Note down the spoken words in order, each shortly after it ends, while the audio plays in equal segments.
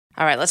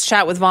All right, let's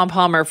chat with Vaughn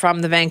Palmer from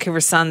the Vancouver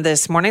Sun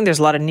this morning. There's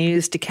a lot of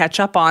news to catch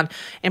up on.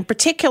 In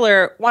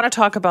particular, want to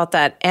talk about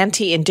that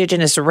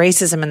anti-Indigenous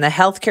racism in the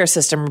healthcare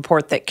system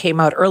report that came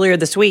out earlier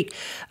this week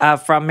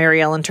from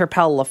Mary Ellen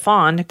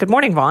Turpel-Lafond. Good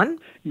morning, Vaughn.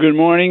 Good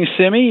morning,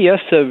 Simi.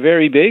 Yes, a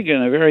very big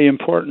and a very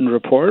important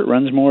report. It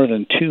runs more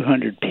than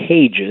 200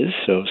 pages,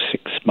 so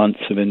 6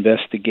 months of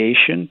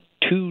investigation,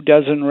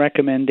 24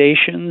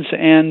 recommendations,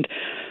 and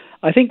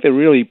I think the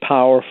really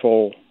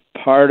powerful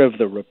part of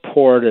the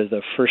report is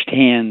the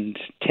first-hand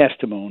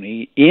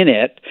testimony in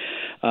it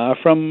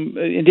from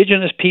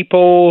Indigenous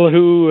people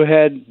who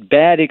had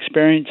bad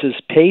experiences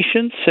as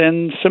patients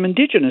and some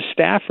Indigenous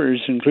staffers,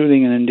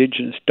 including an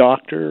Indigenous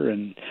doctor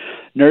and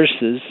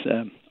nurses.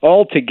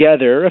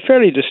 Altogether, a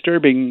fairly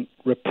disturbing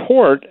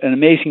report, an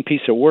amazing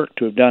piece of work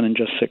to have done in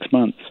just 6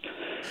 months.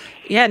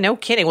 Yeah, no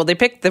kidding. Well, they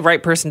picked the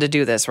right person to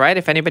do this, right?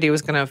 If anybody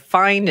was going to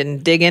find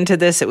and dig into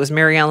this, it was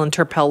Mary Ellen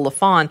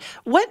Turpel-Lafond.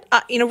 What,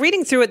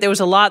 reading through it, there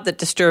was a lot that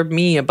disturbed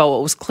me about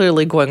what was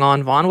clearly going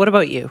on, Vaughn. What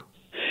about you?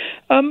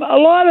 A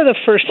lot of the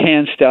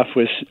first-hand stuff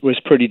was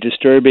pretty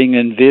disturbing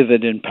and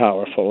vivid and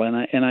powerful,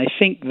 and I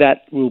think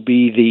that will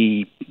be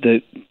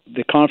the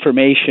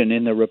confirmation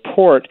in the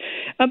report.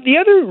 The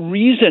other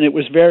reason it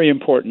was very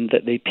important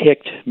that they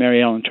picked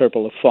Mary Ellen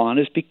Turpel-Lafond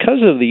is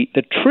because of the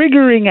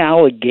triggering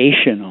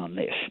allegation on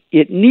this.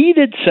 It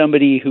needed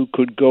somebody who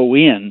could go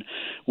in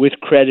with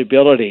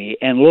credibility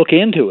and look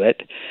into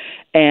it,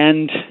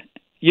 and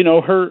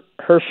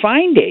her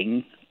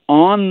finding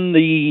on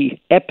the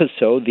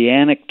episode, the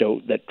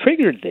anecdote that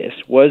triggered this,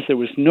 was there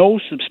was no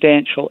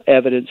substantial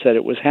evidence that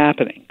it was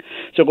happening.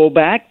 So go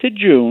back to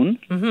June.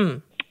 Mm-hmm.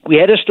 We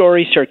had a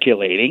story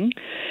circulating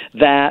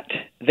that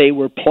they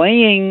were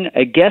playing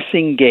a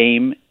guessing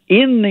game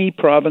in the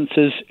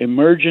province's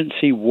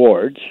emergency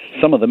wards,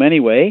 some of them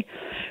anyway,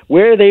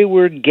 where they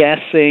were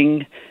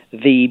guessing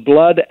the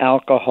blood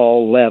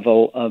alcohol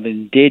level of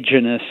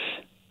Indigenous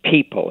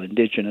people,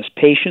 Indigenous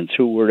patients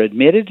who were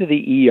admitted to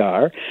the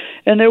ER,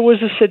 and there was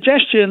a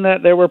suggestion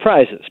that there were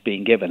prizes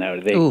being given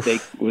out. It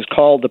was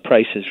called The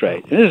Price is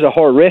Right. And this is a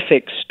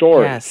horrific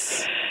story.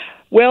 Yes.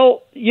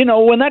 Well,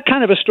 when that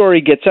kind of a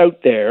story gets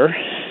out there,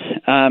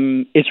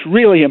 it's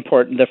really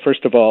important that,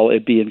 first of all,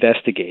 it be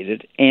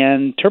investigated.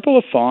 And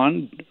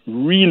Turpel-Lafond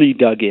really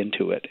dug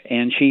into it.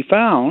 And she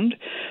found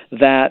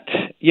that,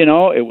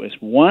 it was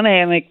one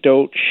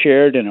anecdote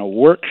shared in a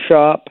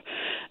workshop.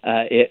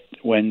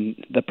 When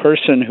the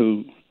person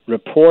who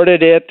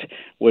reported it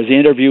was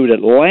interviewed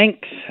at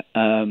length,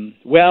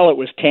 it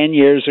was 10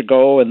 years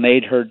ago and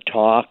they'd heard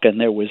talk and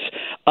there was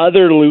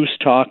other loose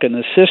talk in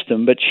the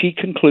system, but she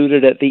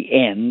concluded at the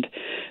end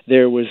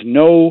there was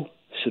no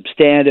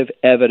substantive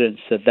evidence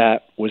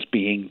that was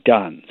being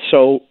done.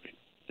 So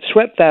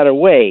swept that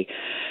away.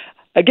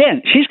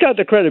 Again, she's got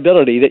the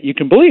credibility that you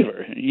can believe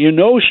her.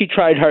 She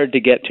tried hard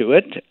to get to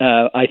it.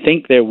 I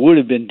think there would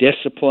have been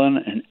discipline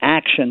and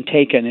action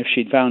taken if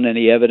she'd found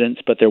any evidence,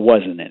 but there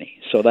wasn't any.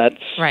 So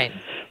that's right.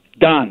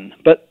 Done.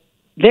 But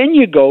then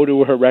you go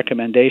to her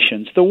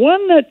recommendations. The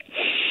one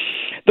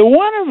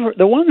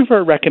of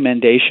her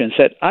recommendations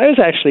that I was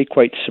actually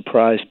quite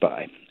surprised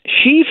by.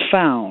 She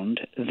found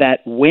that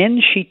when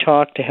she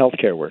talked to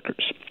healthcare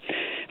workers,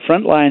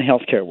 frontline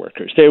healthcare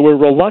workers, they were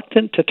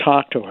reluctant to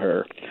talk to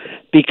her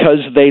because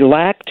they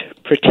lacked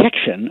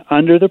protection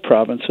under the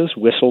province's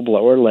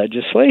whistleblower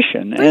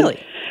legislation. Really?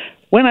 And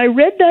when I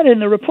read that in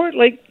the report,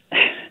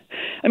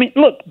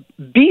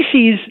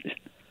 BC's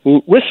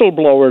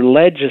whistleblower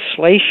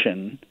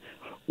legislation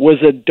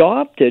was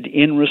adopted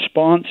in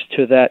response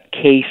to that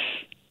case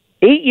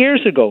 8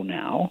 years ago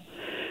now,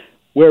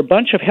 where a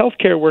bunch of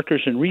healthcare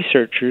workers and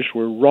researchers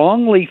were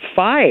wrongly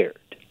fired,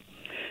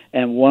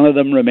 and one of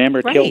them,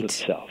 remember, killed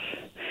himself.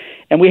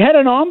 And we had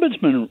an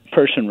ombudsman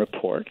person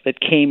report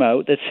that came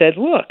out that said,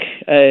 look,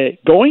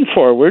 going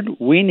forward,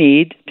 we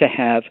need to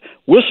have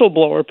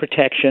whistleblower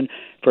protection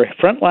for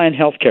frontline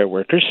healthcare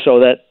workers so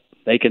that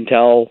they can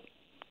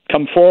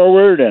come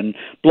forward and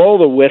blow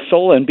the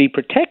whistle and be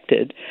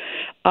protected.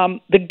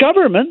 The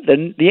government,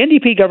 the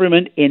NDP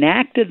government,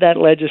 enacted that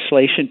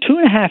legislation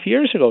 2.5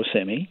 years ago,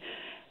 Simi.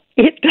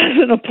 It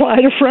doesn't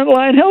apply to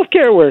frontline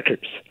healthcare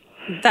workers.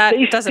 That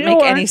doesn't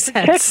make any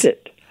sense.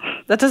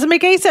 That doesn't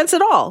make any sense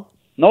at all.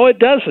 No, it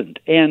doesn't.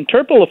 And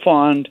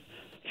Turpel-Lafond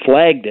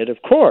flagged it,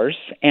 of course,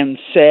 and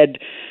said,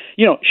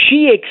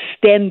 she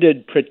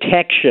extended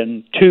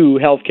protection to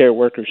healthcare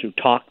workers who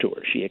talked to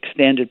her. She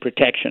extended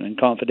protection and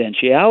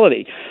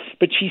confidentiality.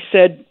 But she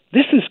said,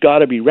 this has got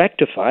to be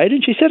rectified,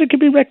 and she said it could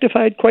be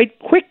rectified quite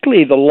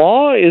quickly. The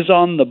law is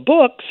on the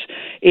books.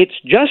 It's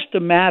just a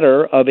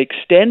matter of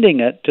extending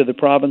it to the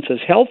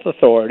province's health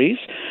authorities.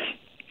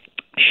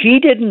 She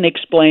didn't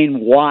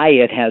explain why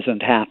it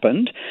hasn't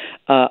happened.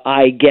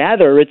 I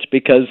gather it's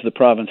because the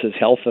province's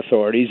health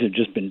authorities have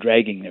just been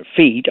dragging their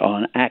feet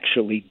on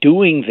actually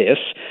doing this.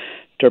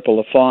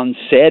 Turpel-Lafond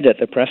said at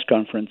the press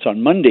conference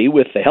on Monday,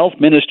 with the health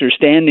minister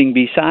standing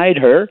beside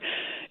her,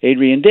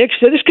 Adrian Dix,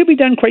 said this could be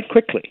done quite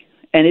quickly.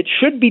 And it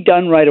should be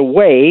done right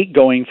away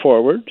going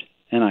forward,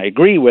 and I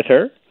agree with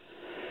her.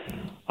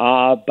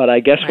 But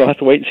I guess we'll have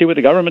to wait and see what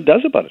the government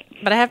does about it.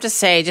 But I have to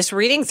say, just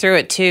reading through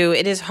it too,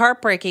 it is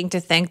heartbreaking to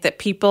think that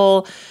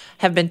people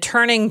have been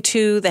turning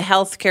to the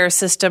healthcare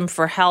system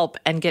for help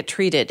and get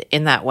treated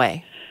in that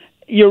way.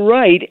 You're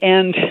right,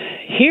 and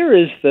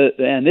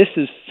this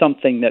is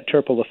something that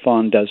Turple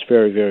Lafon does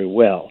very, very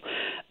well.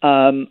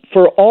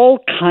 For all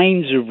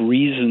kinds of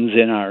reasons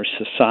in our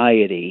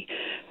society,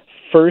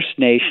 First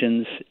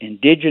Nations,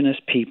 Indigenous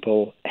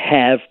people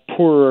have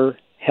poorer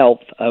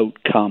health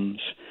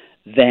outcomes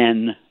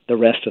than the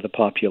rest of the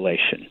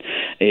population.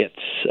 It's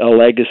a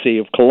legacy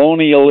of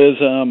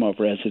colonialism, of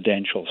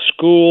residential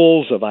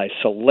schools, of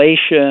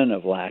isolation,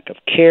 of lack of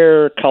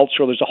care,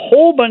 cultural. There's a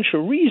whole bunch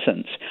of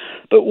reasons.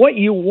 But what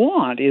you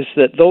want is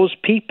that those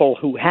people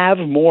who have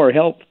more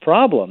health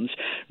problems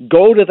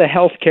go to the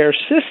healthcare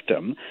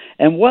system,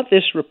 and what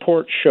this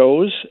report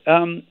shows,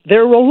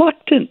 they're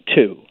reluctant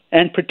to.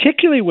 And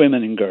particularly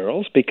women and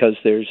girls, because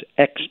there's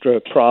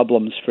extra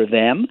problems for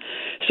them.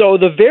 So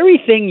the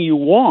very thing you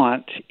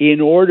want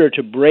in order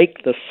to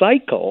break the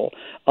cycle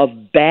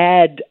of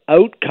bad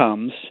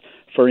outcomes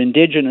for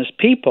Indigenous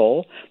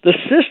people, the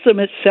system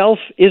itself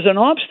is an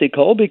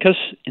obstacle because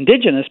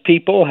Indigenous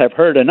people have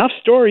heard enough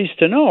stories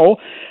to know,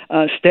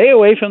 stay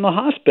away from the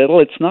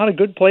hospital. It's not a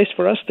good place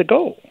for us to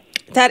go.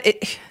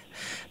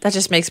 That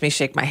just makes me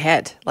shake my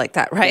head like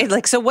that,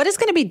 right? So what is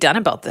going to be done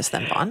about this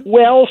then, Vaughn?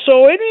 Well,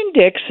 so Adrian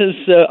Dix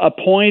has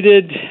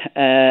appointed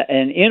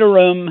an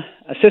interim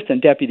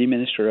assistant deputy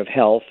minister of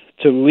health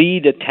to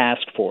lead a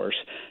task force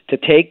to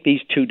take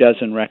these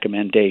 24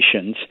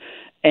 recommendations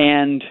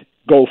and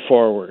go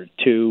forward,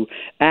 to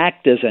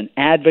act as an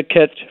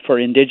advocate for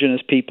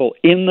Indigenous people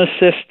in the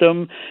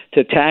system,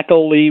 to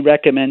tackle the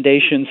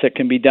recommendations that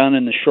can be done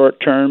in the short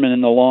term and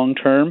in the long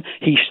term.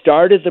 He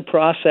started the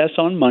process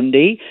on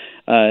Monday.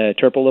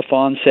 Turple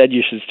Lafon said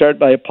you should start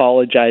by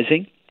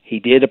apologizing. He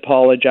did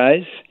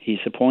apologize. He's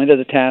appointed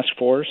a task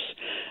force.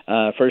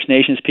 First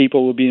Nations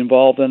people will be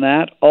involved in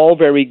that. All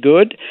very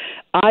good.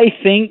 I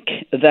think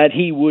that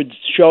he would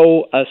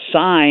show a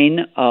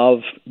sign of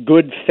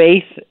good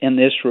faith in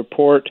this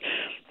report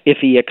if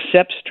he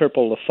accepts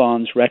Turple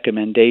Lafon's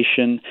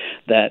recommendation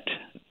that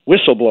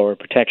whistleblower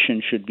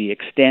protection should be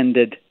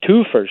extended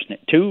to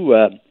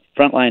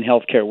frontline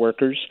healthcare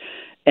workers,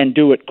 and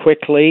do it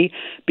quickly,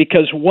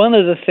 because one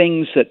of the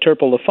things that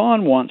Turple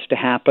Lafon wants to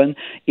happen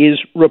is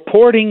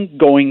reporting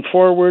going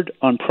forward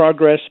on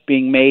progress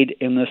being made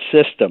in the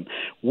system.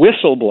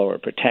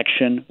 Whistleblower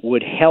protection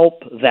would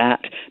help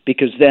that,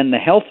 because then the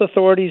health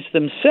authorities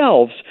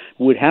themselves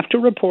would have to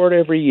report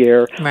every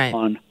year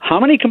on how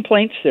many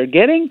complaints they're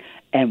getting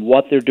and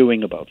what they're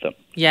doing about them.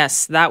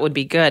 Yes, that would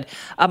be good.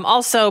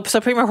 Also, so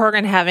Premier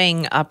Horgan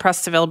having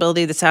press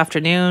availability this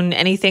afternoon.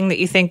 Anything that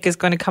you think is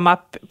going to come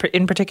up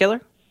in particular?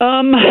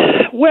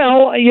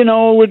 Well,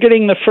 we're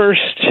getting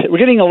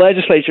a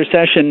legislature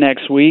session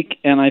next week,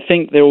 and I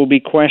think there will be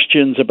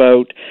questions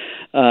about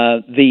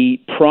the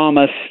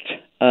promised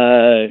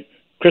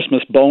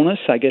Christmas bonus,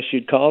 I guess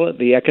you'd call it,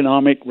 the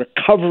economic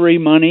recovery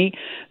money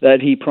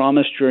that he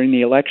promised during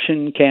the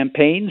election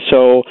campaign.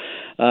 So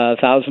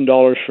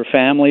 $1,000 for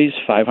families,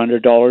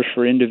 $500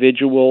 for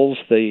individuals.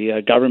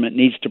 The government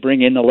needs to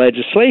bring in the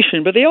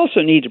legislation, but they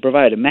also need to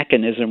provide a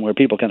mechanism where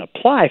people can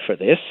apply for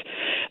this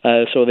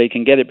so they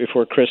can get it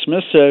before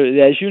Christmas.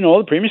 As you know,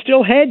 the Premier's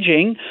still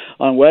hedging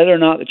on whether or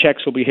not the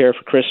checks will be here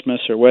for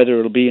Christmas or whether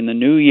it'll be in the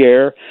new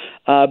year.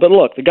 But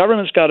look, the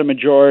government's got a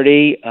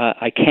majority.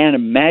 I can't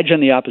imagine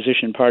the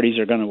opposition parties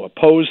are going to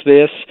oppose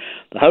this.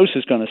 The House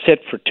is going to sit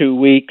for 2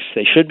 weeks.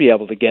 They should be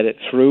able to get it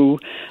through.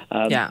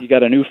 You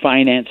got a new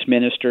finance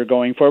minister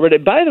going forward.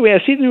 By the way,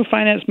 I see the new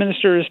finance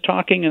minister is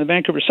talking in the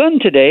Vancouver Sun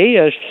today,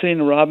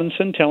 Selena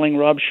Robinson telling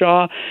Rob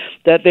Shaw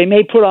that they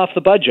may put off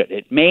the budget.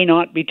 It may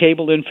not be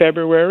tabled in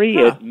February.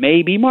 It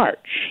may be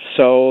March.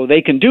 So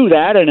they can do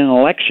that in an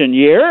election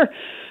year,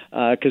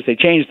 because they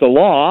changed the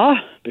law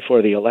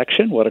before the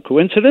election. What a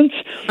coincidence.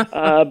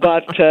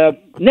 But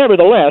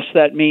nevertheless,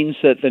 that means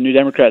that the New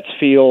Democrats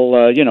feel,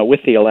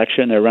 with the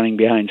election, they're running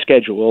behind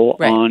schedule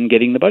on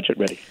getting the budget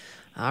ready.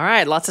 All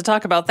right. Lots to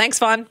talk about. Thanks,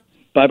 Vaughn.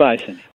 Bye-bye, Cindy.